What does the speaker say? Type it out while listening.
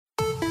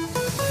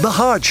The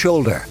Hard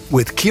Shoulder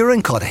with Kieran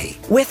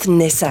with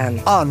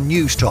Nissan on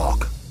News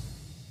Talk.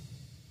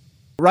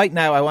 Right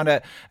now, I want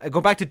to go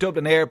back to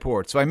Dublin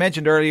Airport. So I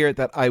mentioned earlier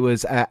that I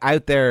was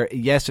out there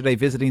yesterday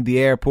visiting the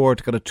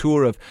airport, got a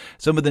tour of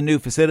some of the new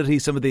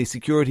facilities, some of the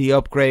security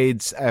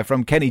upgrades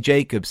from Kenny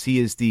Jacobs. He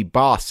is the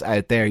boss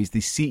out there. He's the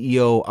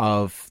CEO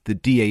of the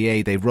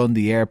DAA. They run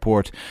the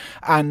airport.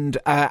 And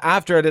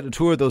after a little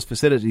tour of those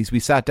facilities, we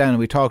sat down and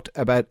we talked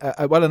about,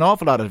 an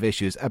awful lot of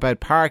issues, about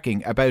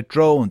parking, about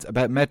drones,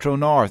 about Metro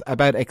North,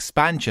 about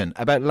expansion,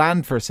 about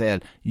land for sale,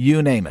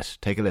 you name it.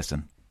 Take a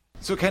listen.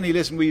 So Kenny,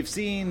 listen, we've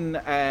seen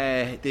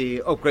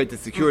the upgrade to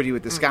security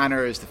with the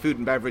scanners, the food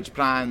and beverage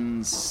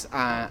plans,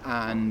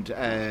 and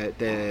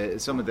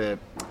some of the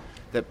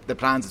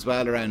plans as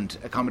well around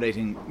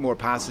accommodating more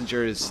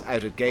passengers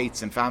out at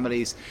gates and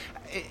families.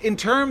 In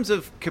terms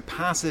of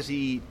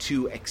capacity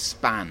to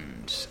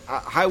expand,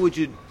 how would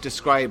you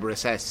describe or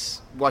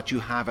assess what you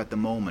have at the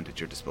moment at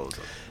your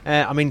disposal?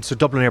 So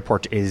Dublin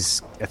Airport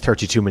is a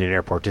 32 million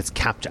airport. It's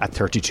capped at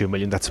 32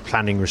 million. That's a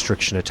planning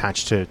restriction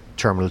attached to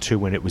Terminal 2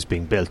 when it was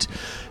being built.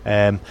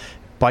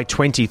 By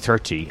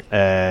 2030,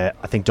 I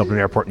think Dublin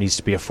Airport needs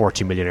to be a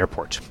 40 million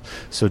airport.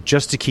 So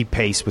just to keep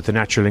pace with the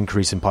natural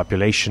increase in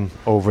population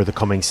over the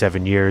coming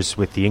 7 years,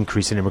 with the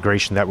increase in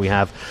immigration that we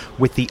have,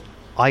 with the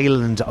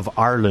island of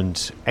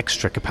Ireland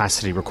extra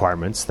capacity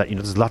requirements that,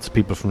 there's lots of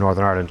people from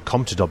Northern Ireland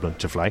come to Dublin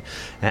to fly,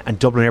 and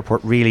Dublin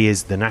Airport really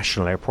is the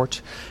national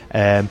airport,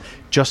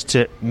 just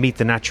to meet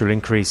the natural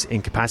increase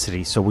in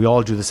capacity, so we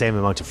all do the same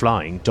amount of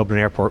flying. Dublin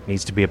Airport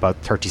needs to be about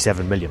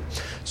 37 million.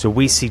 So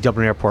we see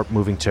Dublin Airport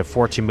moving to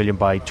 40 million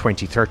by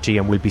 2030,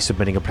 and we'll be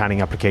submitting a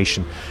planning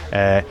application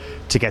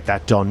to get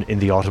that done in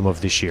the autumn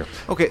of this year.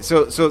 Okay,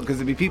 so because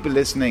there'll be people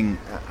listening,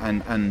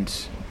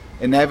 and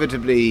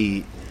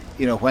inevitably,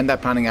 when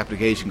that planning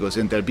application goes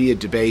in, there'll be a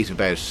debate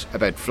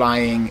about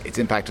flying, its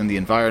impact on the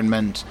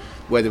environment,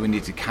 whether we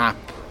need to cap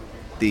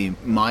the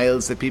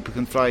miles that people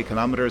can fly,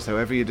 kilometres,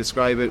 however you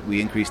describe it. We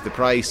increase the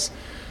price.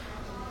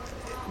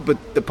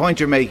 But the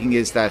point you're making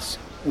is that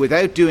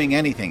without doing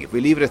anything, if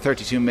we leave it at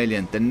 32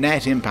 million, the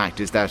net impact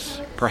is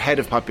that per head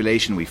of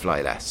population we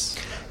fly less.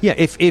 Yeah,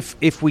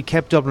 if we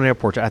kept Dublin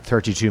Airport at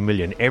 32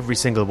 million, every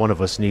single one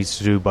of us needs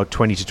to do about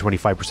 20 to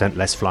 25%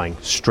 less flying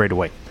straight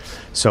away.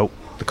 So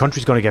the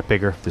country's going to get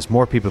bigger. There's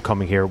more people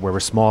coming here. We're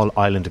a small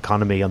island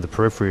economy on the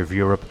periphery of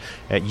Europe.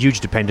 Huge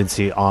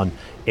dependency on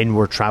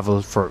inward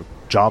travel for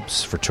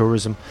jobs, for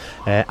tourism,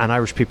 and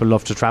Irish people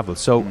love to travel.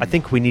 So I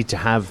think we need to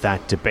have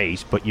that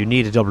debate, but you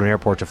need a Dublin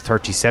Airport of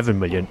 37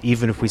 million.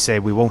 Even if we say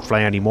we won't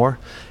fly anymore,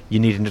 you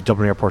need a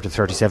Dublin Airport of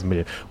 37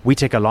 million. We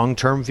take a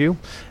long-term view.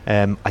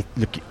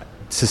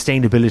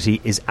 Sustainability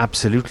is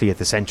absolutely at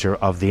the centre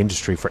of the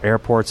industry for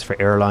airports, for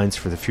airlines,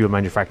 for the fuel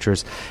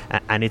manufacturers,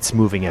 and it's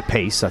moving at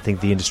pace. I think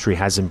the industry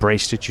has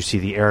embraced it. You see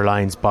the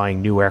airlines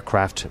buying new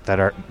aircraft that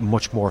are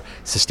much more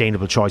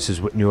sustainable choices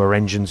with newer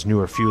engines,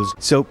 newer fuels.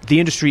 So the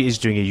industry is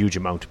doing a huge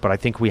amount, but I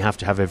think we have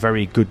to have a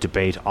very good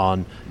debate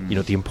on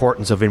the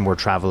importance of inward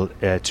travel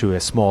to a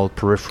small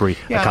periphery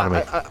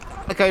economy.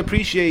 I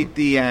appreciate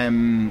the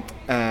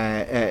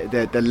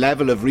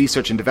level of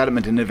research and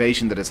development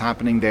innovation that is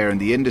happening there in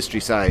the industry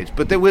side,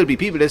 but there will be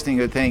people listening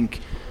who think,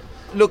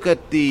 look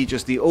at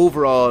the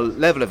overall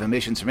level of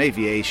emissions from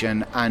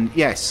aviation, and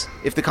yes,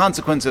 if the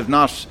consequence of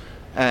not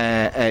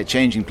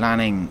changing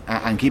planning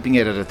and keeping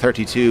it at a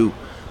 32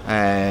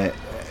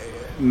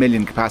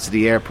 million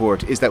capacity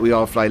airport is that we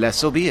all fly less,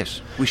 so be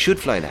it. We should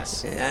fly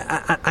less.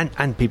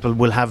 And people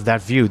will have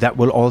that view. That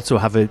will also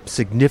have a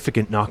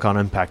significant knock-on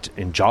impact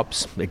in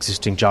jobs,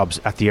 existing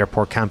jobs at the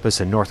airport campus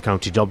in North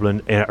County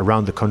Dublin,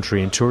 around the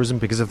country in tourism,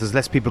 because if there's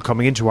less people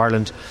coming into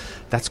Ireland,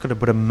 that's going to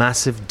put a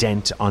massive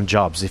dent on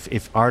jobs.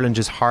 If Ireland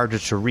is harder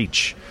to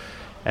reach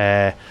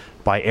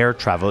by air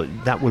travel,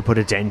 that will put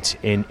a dent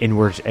in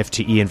inward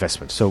FTE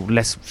investment. So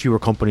fewer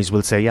companies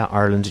will say,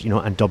 Ireland,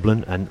 and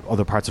Dublin and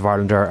other parts of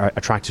Ireland are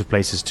attractive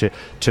places to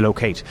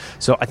locate.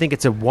 So I think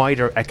it's a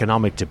wider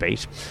economic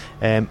debate.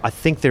 I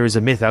think there is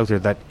a myth out there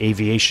that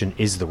aviation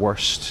is the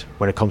worst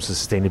when it comes to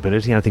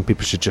sustainability, and I think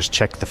people should just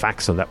check the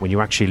facts on that. When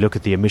you actually look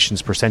at the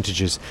emissions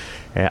percentages,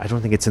 I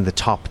don't think it's in the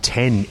top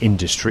 10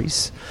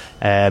 industries.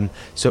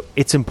 So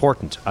it's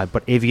important,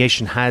 but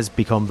aviation has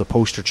become the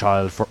poster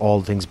child for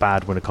all things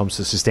bad when it comes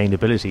to sustainability.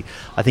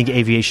 I think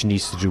aviation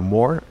needs to do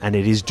more, and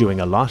it is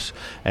doing a lot.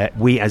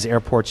 We as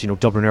airports,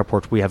 Dublin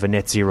Airport, we have a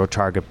net zero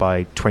target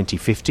by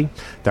 2050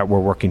 that we're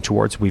working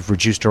towards. We've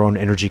reduced our own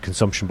energy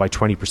consumption by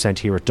 20%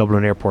 here at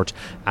Dublin Airport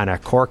and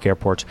at Cork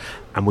Airport,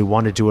 and we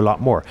want to do a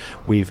lot more.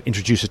 We've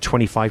introduced a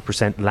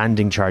 25%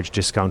 landing charge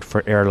discount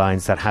for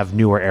airlines that have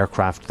newer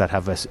aircraft that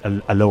have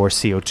a lower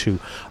CO2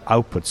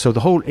 output. So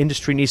the whole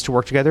industry needs to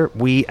work together.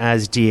 We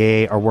as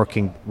DAA are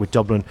working with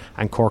Dublin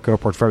and Cork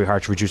Airport very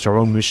hard to reduce our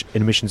own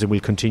emissions, and we'll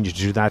continue to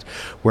do that.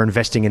 We're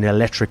investing in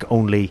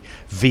electric-only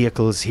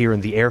vehicles here in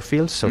the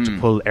airfield, so to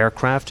pull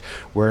aircraft.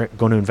 We're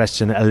going to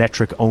invest in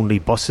electric-only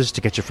buses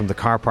to get you from the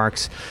car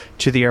parks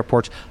to the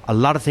airport. A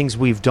lot of things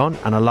we've done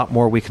and a lot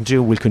more we can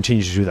do. We'll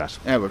continue to do that.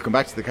 Yeah, we'll come back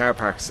back to the car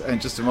parks in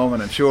just a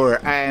moment, I'm sure.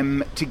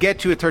 To get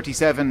to a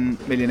 37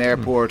 million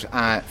airport,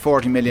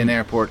 40 million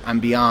airport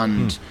and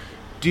beyond,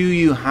 do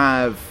you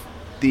have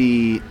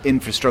the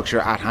infrastructure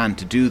at hand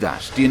to do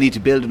that? Do you need to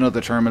build another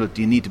terminal?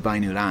 Do you need to buy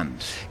new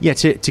land? Yeah,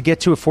 to get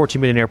to a 40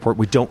 million airport,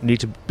 we don't need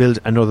to build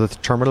another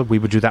terminal. We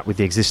would do that with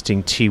the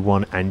existing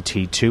T1 and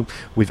T2.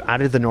 We've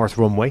added the north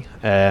runway.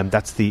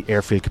 That's the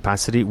airfield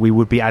capacity. We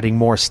would be adding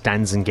more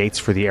stands and gates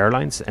for the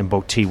airlines in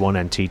both T1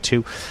 and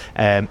T2.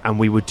 And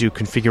we would do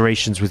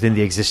configurations within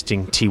the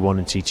existing T1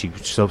 and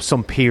T2. So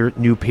some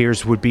new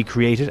piers would be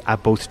created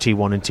at both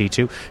T1 and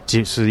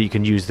T2 so that you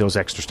can use those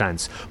extra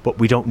stands. But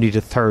we don't need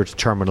a third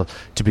terminal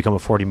to become a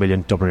 40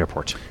 million Dublin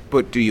airport.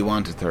 But do you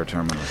want a third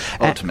terminal,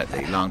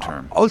 ultimately, long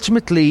term?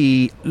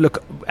 Ultimately,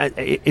 look,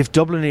 if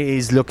Dublin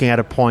is looking at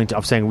a point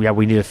of saying, yeah,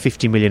 we need a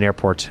 50 million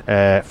airport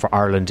for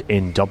Ireland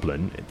in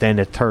Dublin, then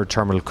a third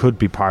terminal could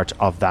be part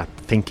of that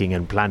thinking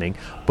and planning,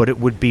 but it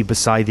would be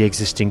beside the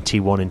existing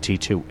T1 and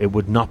T2. It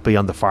would not be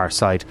on the far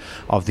side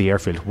of the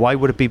airfield. Why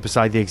would it be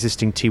beside the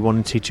existing T1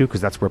 and T2? Because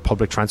that's where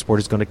public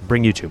transport is going to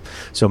bring you to.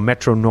 So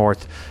Metro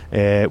North,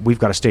 we've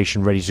got a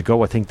station ready to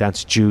go. I think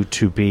that's due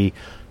to be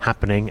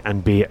happening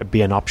and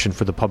be an option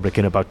for the public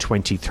in about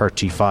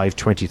 2035,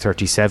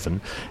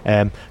 2037.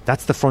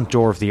 That's the front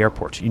door of the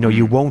airport.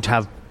 You won't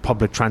have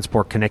public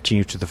transport connecting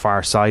you to the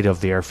far side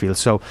of the airfield.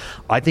 So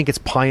I think it's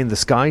pie in the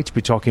sky to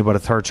be talking about a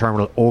third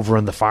terminal over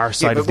on the far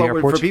side of the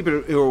airport. For people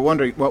who are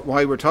wondering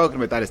why we're talking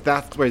about that, is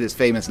that's where this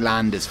famous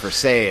land is for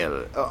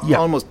sale,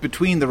 almost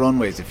between the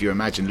runways, if you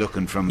imagine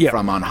looking from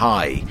on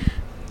high.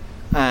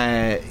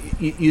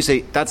 You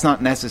say that's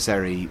not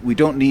necessary. We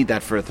don't need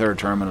that for a third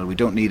terminal. We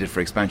don't need it for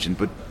expansion.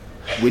 But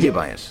will you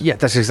buy it? Yeah,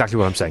 that's exactly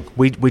what I'm saying.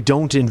 We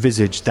don't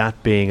envisage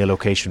that being a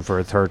location for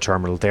a third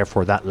terminal.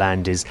 Therefore, that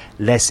land is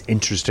less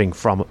interesting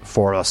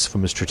for us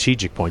from a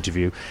strategic point of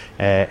view.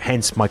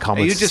 Hence my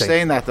comments. Are you just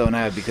saying that though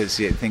now because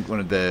you think one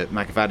of the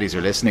McAfaddies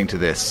are listening to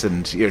this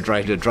and you're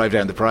trying to drive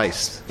down the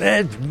price?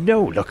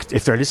 No, look,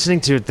 if they're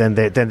listening to it, then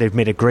they've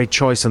made a great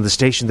choice on the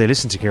station they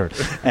listen to,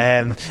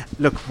 Kieran.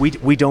 Look,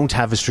 we don't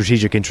have a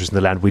strategic interest in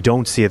the land. We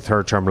don't see a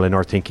third terminal in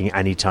our thinking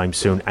anytime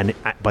soon. And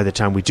by the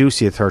time we do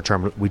see a third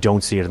terminal, we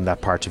don't see it in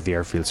that part of the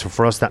airfield. So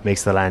for us, that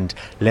makes the land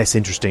less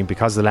interesting.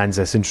 Because the land's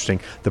less interesting,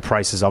 the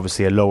price is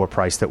obviously a lower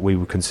price that we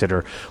would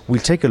consider.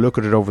 We'll take a look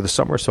at it over the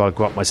summer. So I'll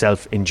go out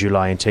myself in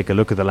July and take a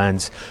look at the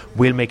lands.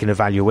 We'll make an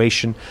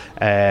evaluation.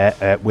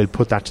 We'll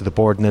put that to the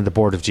board, and then the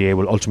board of GA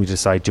will ultimately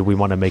decide, do we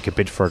want to make a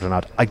bid for it or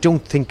not. I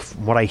don't think,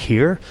 from what I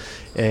hear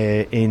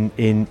in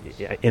and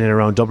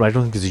around Dublin, I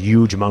don't think there's a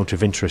huge amount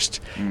of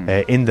interest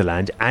in the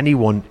land.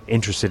 Anyone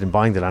interested in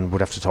buying the land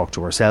would have to talk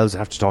to ourselves,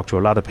 have to talk to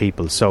a lot of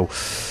people. So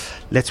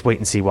let's wait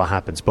and see what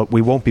happens. But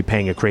we won't be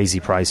paying a crazy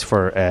price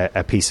for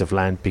a piece of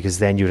land, because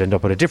then you'd end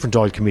up with a different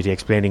Dáil committee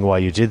explaining why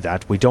you did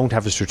that. We don't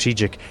have a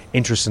strategic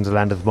interest in the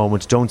land at the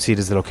moment. Don't see it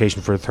as the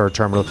location for a third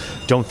terminal.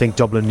 Don't think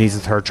Dublin needs a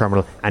third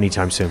terminal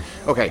anytime soon.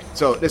 Okay,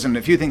 so listen,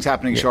 a few things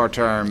happening short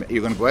term.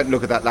 You're going to go out and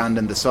look at that land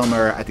in the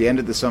summer. At the end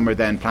of the summer,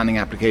 then planning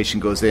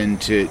application goes in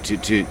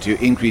to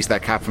increase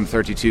that cap from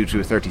 32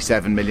 to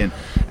 37 million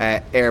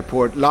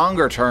airport.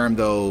 Longer term,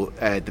 though,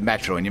 the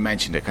metro, and you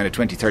mentioned it, kind of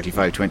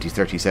 2035,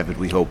 2037,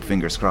 we hope,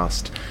 fingers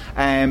crossed.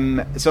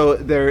 So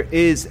there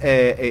is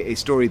a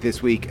story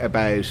this week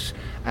about,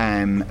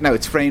 now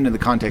it's framed in the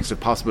context of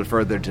possible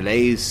further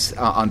delays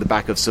on the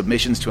back of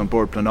submissions to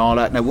onboard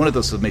Planola. Now one of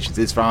those submissions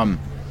is from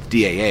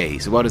DAA.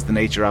 So what is the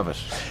nature of it?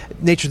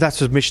 Nature of that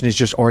submission is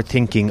just our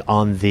thinking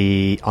on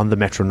the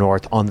Metro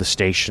North, on the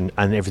station,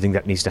 and everything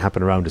that needs to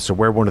happen around us. So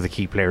we're one of the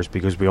key players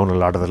because we own a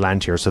lot of the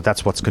land here. So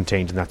that's what's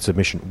contained in that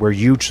submission. We're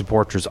huge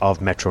supporters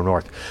of Metro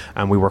North,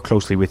 and we work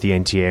closely with the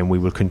NTA, and we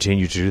will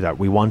continue to do that.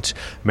 We want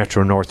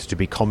Metro North to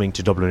be coming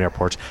to Dublin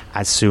Airport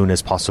as soon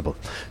as possible.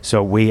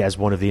 So we, as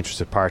one of the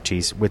interested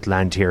parties with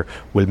land here,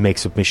 will make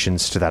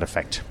submissions to that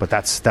effect. But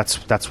that's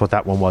what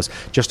that one was.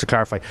 Just to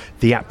clarify,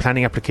 the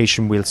planning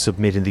application we'll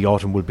submit in the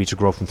autumn will be to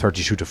grow from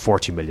 32 to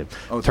 40 million.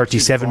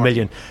 37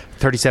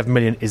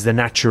 million is the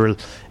natural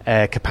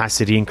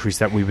capacity increase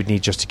that we would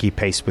need just to keep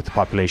pace with the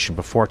population.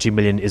 But 40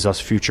 million is us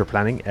future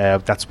planning.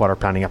 That's what our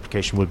planning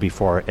application will be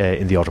for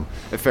in the autumn.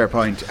 A fair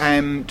point.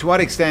 To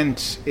what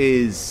extent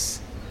is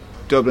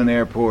Dublin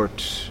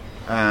Airport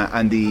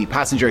and the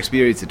passenger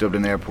experience at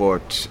Dublin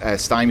Airport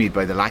stymied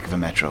by the lack of a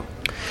metro?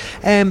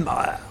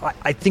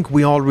 I think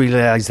we all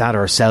realise that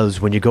ourselves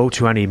when you go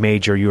to any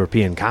major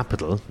European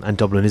capital, and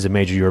Dublin is a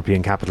major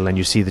European capital, and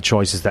you see the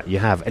choices that you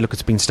have. Look,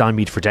 it's been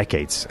stymied for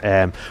decades.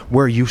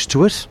 We're used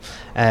to it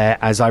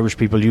as Irish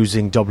people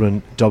using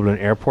Dublin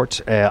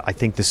Airport. I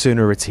think the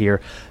sooner it's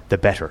here, the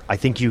better. I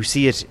think you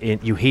see it,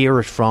 you hear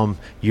it from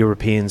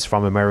Europeans,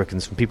 from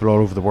Americans, from people all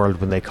over the world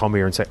when they come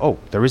here and say, oh,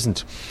 there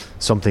isn't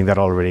something that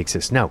already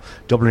exists. Now,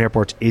 Dublin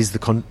Airport is the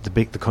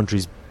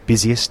country's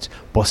busiest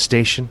bus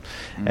station.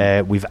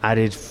 We've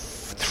added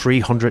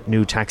 300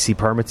 new taxi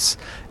permits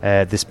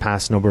this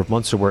past number of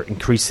months, so we're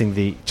increasing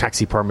the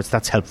taxi permits.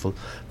 That's helpful.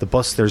 The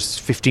bus, there's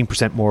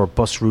 15% more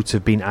bus routes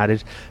have been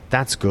added.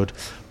 That's good.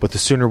 But the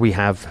sooner we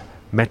have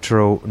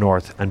Metro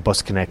North and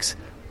bus connects,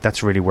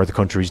 that's really where the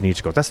countries need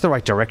to go. That's the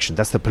right direction.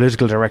 That's the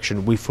political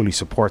direction. We fully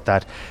support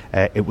that.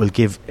 It will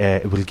give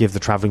the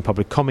travelling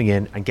public coming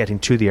in and getting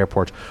to the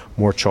airport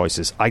more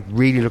choices. I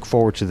really look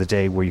forward to the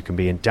day where you can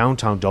be in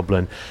downtown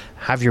Dublin,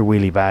 have your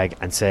wheelie bag,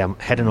 and say, I'm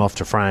heading off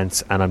to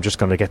France, and I'm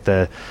going to get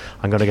the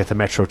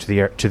metro to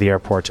the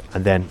airport,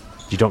 and then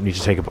you don't need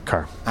to take a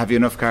car. Have you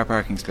enough car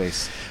parking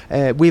space?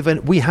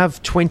 We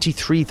have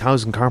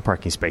 23,000 car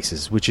parking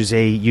spaces, which is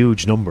a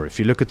huge number. If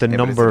you look at the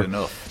number, is it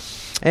enough?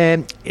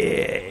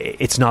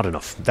 It's not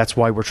enough. That's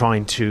why we're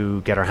trying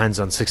to get our hands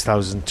on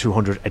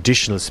 6,200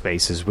 additional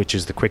spaces, which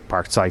is the Quick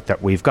Park site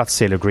that we've got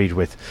sale agreed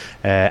with,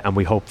 and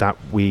we hope that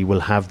we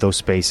will have those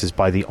spaces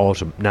by the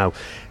autumn. Now,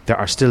 there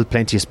are still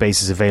plenty of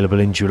spaces available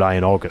in July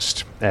and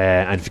August,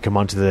 and if you come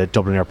onto the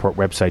Dublin Airport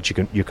website,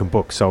 you can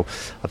book. So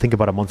I think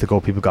about a month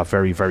ago people got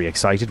very, very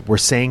excited. We're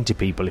saying to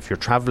people, if you're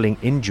travelling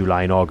in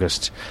July and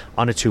August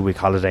on a 2-week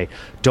holiday,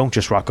 don't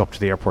just rock up to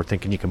the airport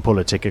thinking you can pull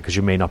a ticket, because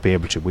you may not be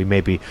able to. We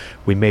may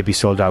be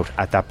sold out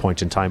at that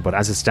point in time, but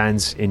as it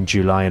stands in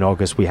July and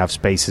August, we have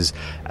spaces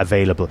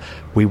available.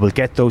 We will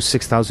get those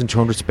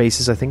 6,200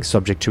 spaces, I think,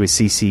 subject to a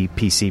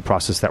CCPC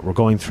process that we're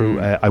going through.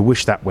 I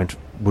wish that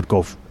would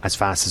go as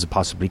fast as it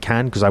possibly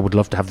can, because I would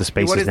love to have the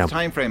spaces now. What is the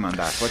time frame on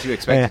that? What do you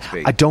expect it to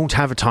be? I don't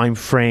have a time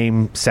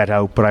frame set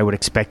out, but I would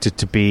expect it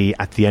to be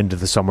at the end of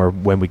the summer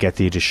when we get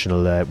the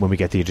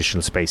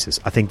additional spaces.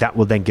 I think that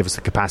will then give us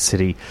the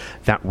capacity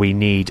that we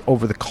need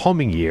over the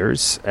coming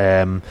years,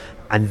 and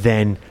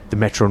then the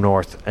Metro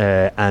North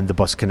and the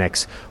Bus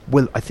Connects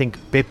will, I think,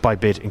 bit by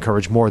bit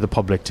encourage more of the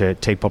public to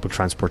take public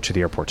transport to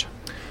the airport.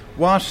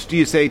 What do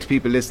you say to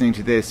people listening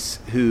to this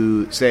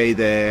who say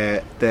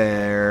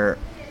their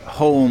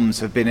homes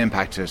have been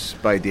impacted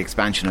by the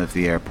expansion of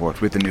the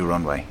airport with the new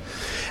runway?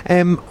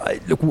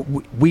 Look,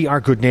 we are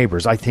good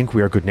neighbours. I think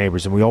we are good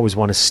neighbours, and we always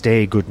want to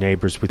stay good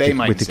neighbours with the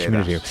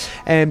community.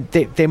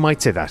 They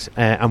might say that,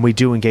 and we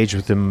do engage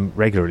with them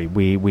regularly.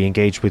 We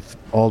engage with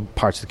all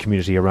parts of the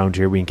community around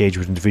here. We engage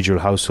with individual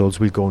households.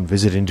 We go and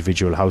visit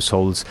individual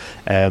households.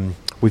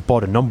 We've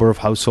bought a number of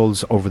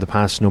households over the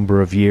past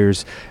number of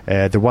years.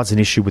 There was an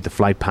issue with the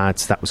flight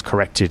paths that was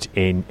corrected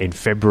in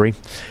February.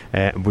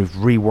 We've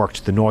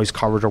reworked the noise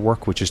corridor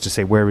work, which is to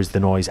say, where is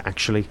the noise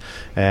actually?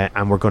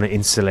 And we're going to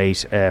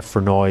insulate for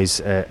noise,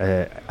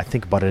 I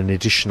think, about an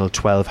additional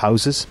 12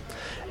 houses.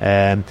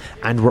 And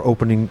we're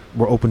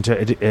open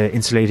to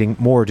insulating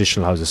more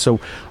additional houses. So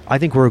I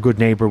think we're a good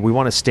neighbour. We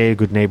want to stay a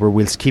good neighbour.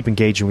 We'll keep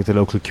engaging with the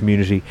local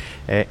community.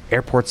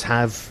 Airports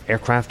have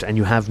aircraft, and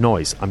you have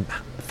noise. I'm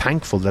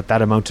thankful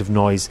that amount of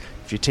noise,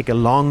 if you take a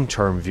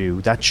long-term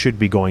view, that should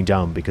be going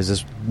down, because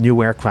as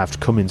new aircraft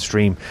come in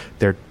stream,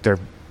 they're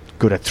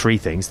good at three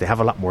things. They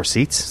have a lot more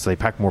seats, so they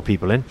pack more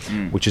people in,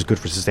 which is good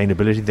for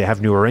sustainability. They have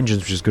newer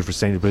engines, which is good for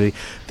sustainability.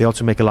 They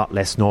also make a lot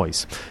less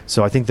noise.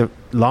 So I think the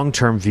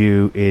long-term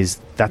view is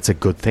that's a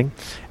good thing.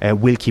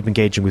 We'll keep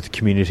engaging with the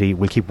community.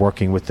 We'll keep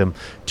working with them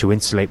to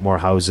insulate more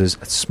houses,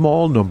 a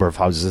small number of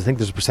houses. I think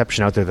there's a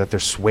perception out there that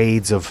there's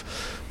swathes of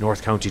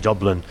North County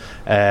Dublin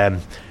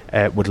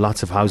with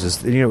lots of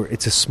houses.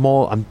 It's a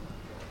small... I'm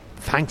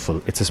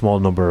thankful it's a small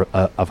number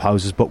of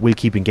houses, but we'll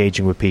keep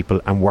engaging with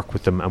people and work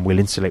with them, and we'll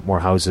insulate more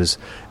houses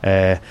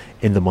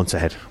in the months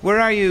ahead.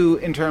 Where are you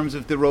in terms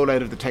of the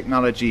rollout of the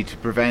technology to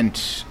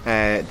prevent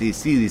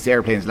these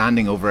airplanes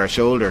landing over our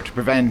shoulder, to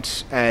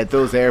prevent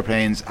those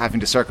airplanes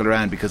having to circle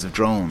around because of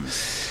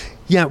drones?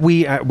 Yeah,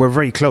 we're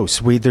very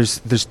close.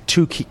 There's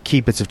two key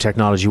bits of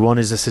technology. One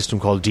is a system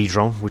called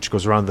D-Drone, which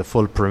goes around the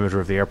full perimeter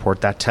of the airport.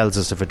 That tells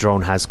us if a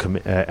drone has come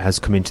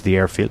into the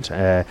airfield,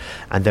 and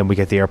then we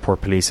get the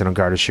airport police and An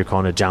Garda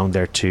Síochána down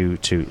there to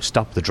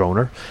stop the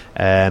droner.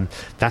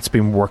 That's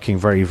been working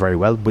very, very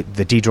well.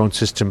 The D-Drone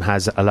system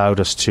has allowed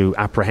us to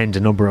apprehend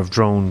a number of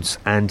drones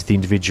and the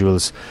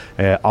individuals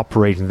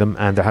operating them,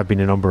 and there have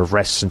been a number of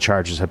arrests and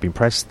charges have been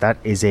pressed. That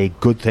is a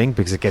good thing,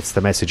 because it gets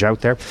the message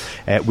out there.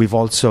 We've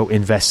also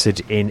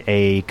invested in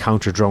a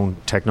counter-drone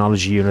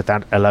technology unit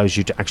that allows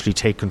you to actually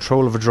take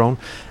control of a drone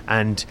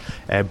and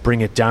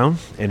bring it down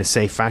in a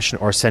safe fashion,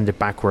 or send it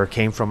back where it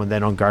came from, and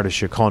then An Garda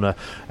Síochána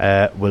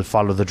will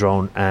follow the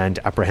drone and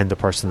apprehend the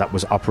person that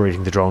was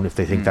operating the drone if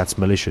they think that's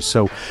malicious.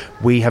 So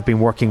we have been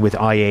working with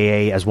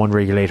IAA as one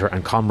regulator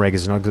and Comreg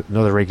as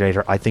another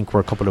regulator. I think we're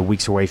a couple of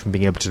weeks away from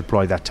being able to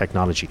deploy that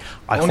technology.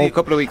 Only a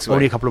couple of weeks away?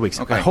 Only a couple of weeks.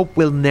 Okay. I hope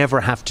we'll never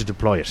have to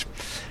deploy it.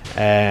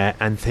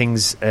 And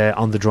things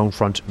on the drone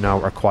front now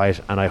are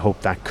quiet, and I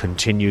hope that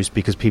continues,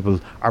 because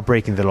people are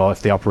breaking the law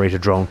if they operate a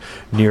drone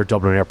near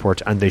Dublin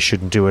Airport, and they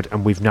shouldn't do it.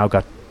 And we've now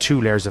got 2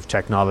 layers of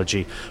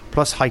technology,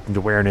 plus heightened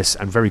awareness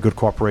and very good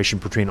cooperation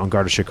between An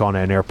Garda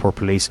Síochána and Airport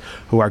Police,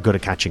 who are good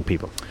at catching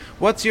people.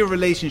 What's your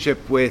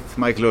relationship with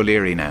Michael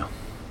O'Leary now?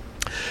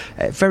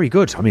 Very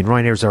good. I mean,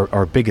 Ryanair's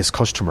our biggest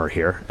customer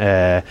here,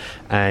 and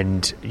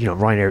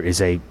Ryanair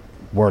is a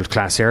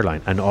world-class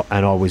airline and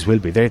always will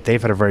be.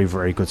 They've had a very,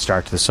 very good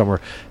start to the summer.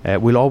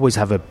 We'll always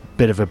have a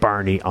bit of a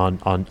Barney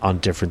on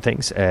different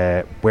things.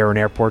 We're an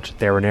airport,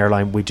 they're an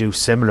airline. We do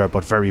similar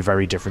but very,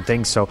 very different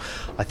things. So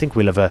I think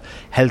we'll have a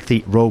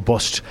healthy,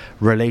 robust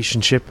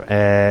relationship.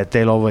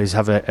 They'll always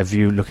have a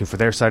view looking for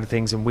their side of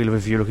things, and we'll have a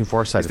view looking for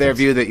our side of things. Is their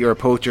view that you're a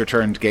poacher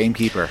turned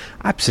gamekeeper?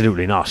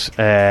 Absolutely not.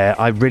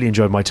 I really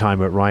enjoyed my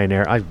time at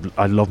Ryanair.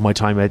 I love my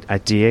time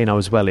at DA now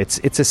as well.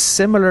 It's a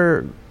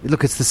similar...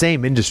 Look, it's the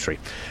same industry.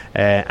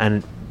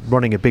 And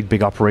running a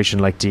big operation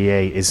like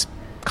DA is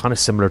kind of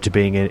similar to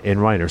being in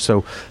Ryanair.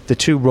 So the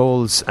two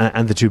roles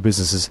and the two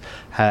businesses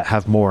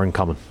have more in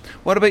common.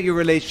 What about your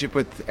relationship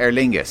with Aer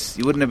Lingus?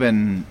 You wouldn't have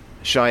been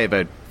shy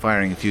about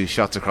firing a few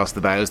shots across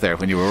the bows there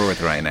when you were with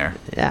Ryanair.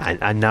 Yeah,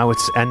 and now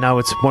it's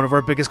one of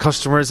our biggest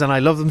customers, and I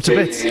love them to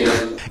bits.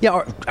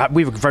 Yeah,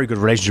 we have a very good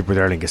relationship with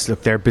Aer Lingus.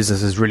 Look, their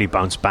business has really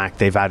bounced back.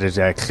 They've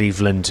added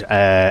Cleveland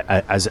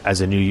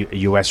as a new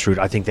US route.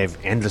 I think they've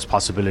endless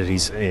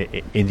possibilities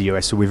in the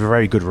US, so we have a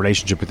very good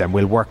relationship with them.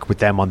 We'll work with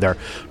them on their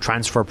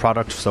transfer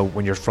product. So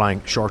when you're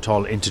flying short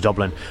haul into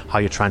Dublin, how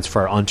you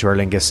transfer onto Aer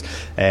Lingus.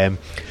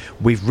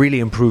 We've really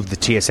improved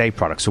the TSA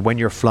product. So when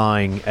you're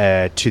flying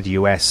to the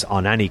US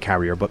on any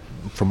carrier, but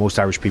for most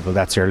Irish people,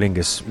 that's Aer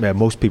Lingus.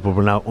 Most people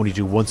will now only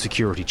do one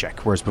security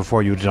check, whereas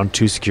before you would have done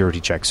two security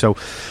checks. So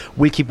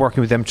we'll keep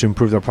working with them to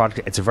improve their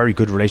product. It's a very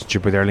good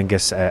relationship with Aer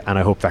Lingus, and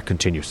I hope that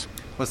continues.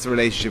 What's the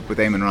relationship with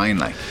Eamon Ryan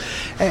like?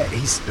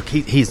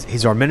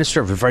 He's our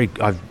minister.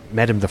 I've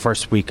met him the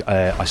first week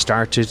I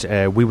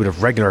started. We would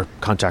have regular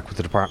contact with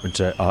the Department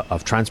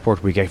of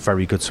Transport. We get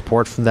very good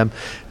support from them.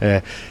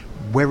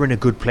 We're in a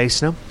good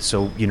place now.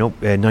 So,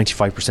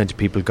 95% of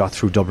people got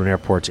through Dublin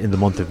Airport in the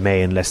month of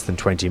May in less than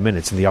 20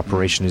 minutes, and the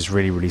operation is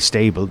really, really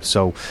stable.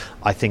 So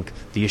I think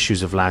the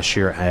issues of last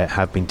year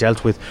have been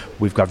dealt with.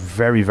 We've got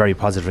very, very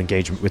positive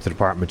engagement with the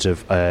Department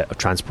of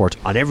Transport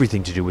on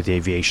everything to do with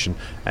aviation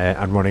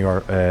and running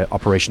our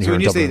operation here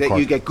in Dublin. So when you say that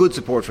you get good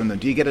support from them,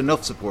 do you get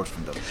enough support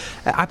from them?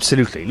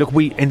 Absolutely. Look,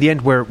 in the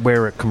end,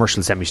 we're a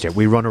commercial semi-state.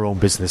 We run our own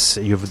business.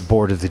 You have the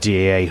board of the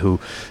DAA who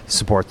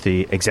support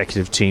the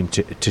executive team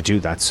to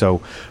do that.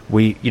 So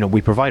we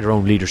provide our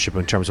own leadership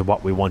in terms of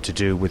what we want to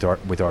do with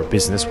our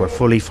business. We're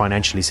fully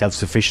financially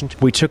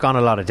self-sufficient. We took on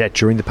a lot of debt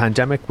during the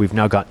pandemic. We've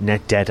now got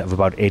net debt of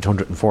about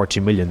 840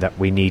 million that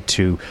we need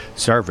to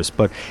service.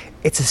 But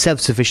it's a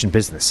self-sufficient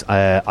business.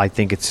 I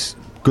think it's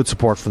good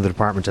support from the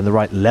department and the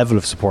right level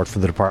of support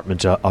from the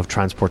Department of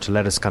Transport to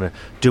let us kind of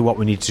do what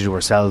we need to do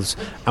ourselves,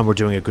 and we're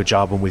doing a good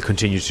job, and we'll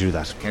continue to do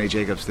that. Kenny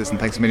Jacobs, listen,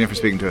 thanks a million for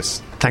speaking to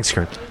us. Thanks,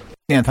 Kieran.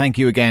 And thank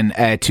you again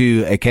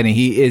to Kenny.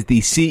 He is the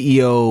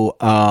CEO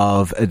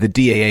of the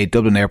DAA,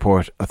 Dublin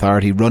Airport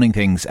Authority, running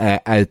things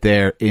out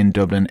there in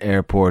Dublin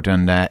Airport,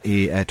 and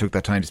he took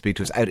that time to speak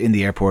to us out in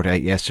the airport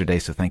yesterday,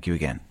 so thank you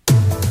again.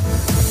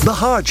 The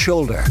Hard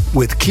Shoulder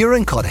with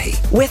Kieran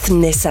Cuddihy. With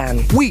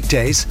Nissan.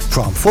 Weekdays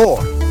from 4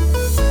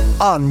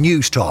 on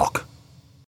News Talk.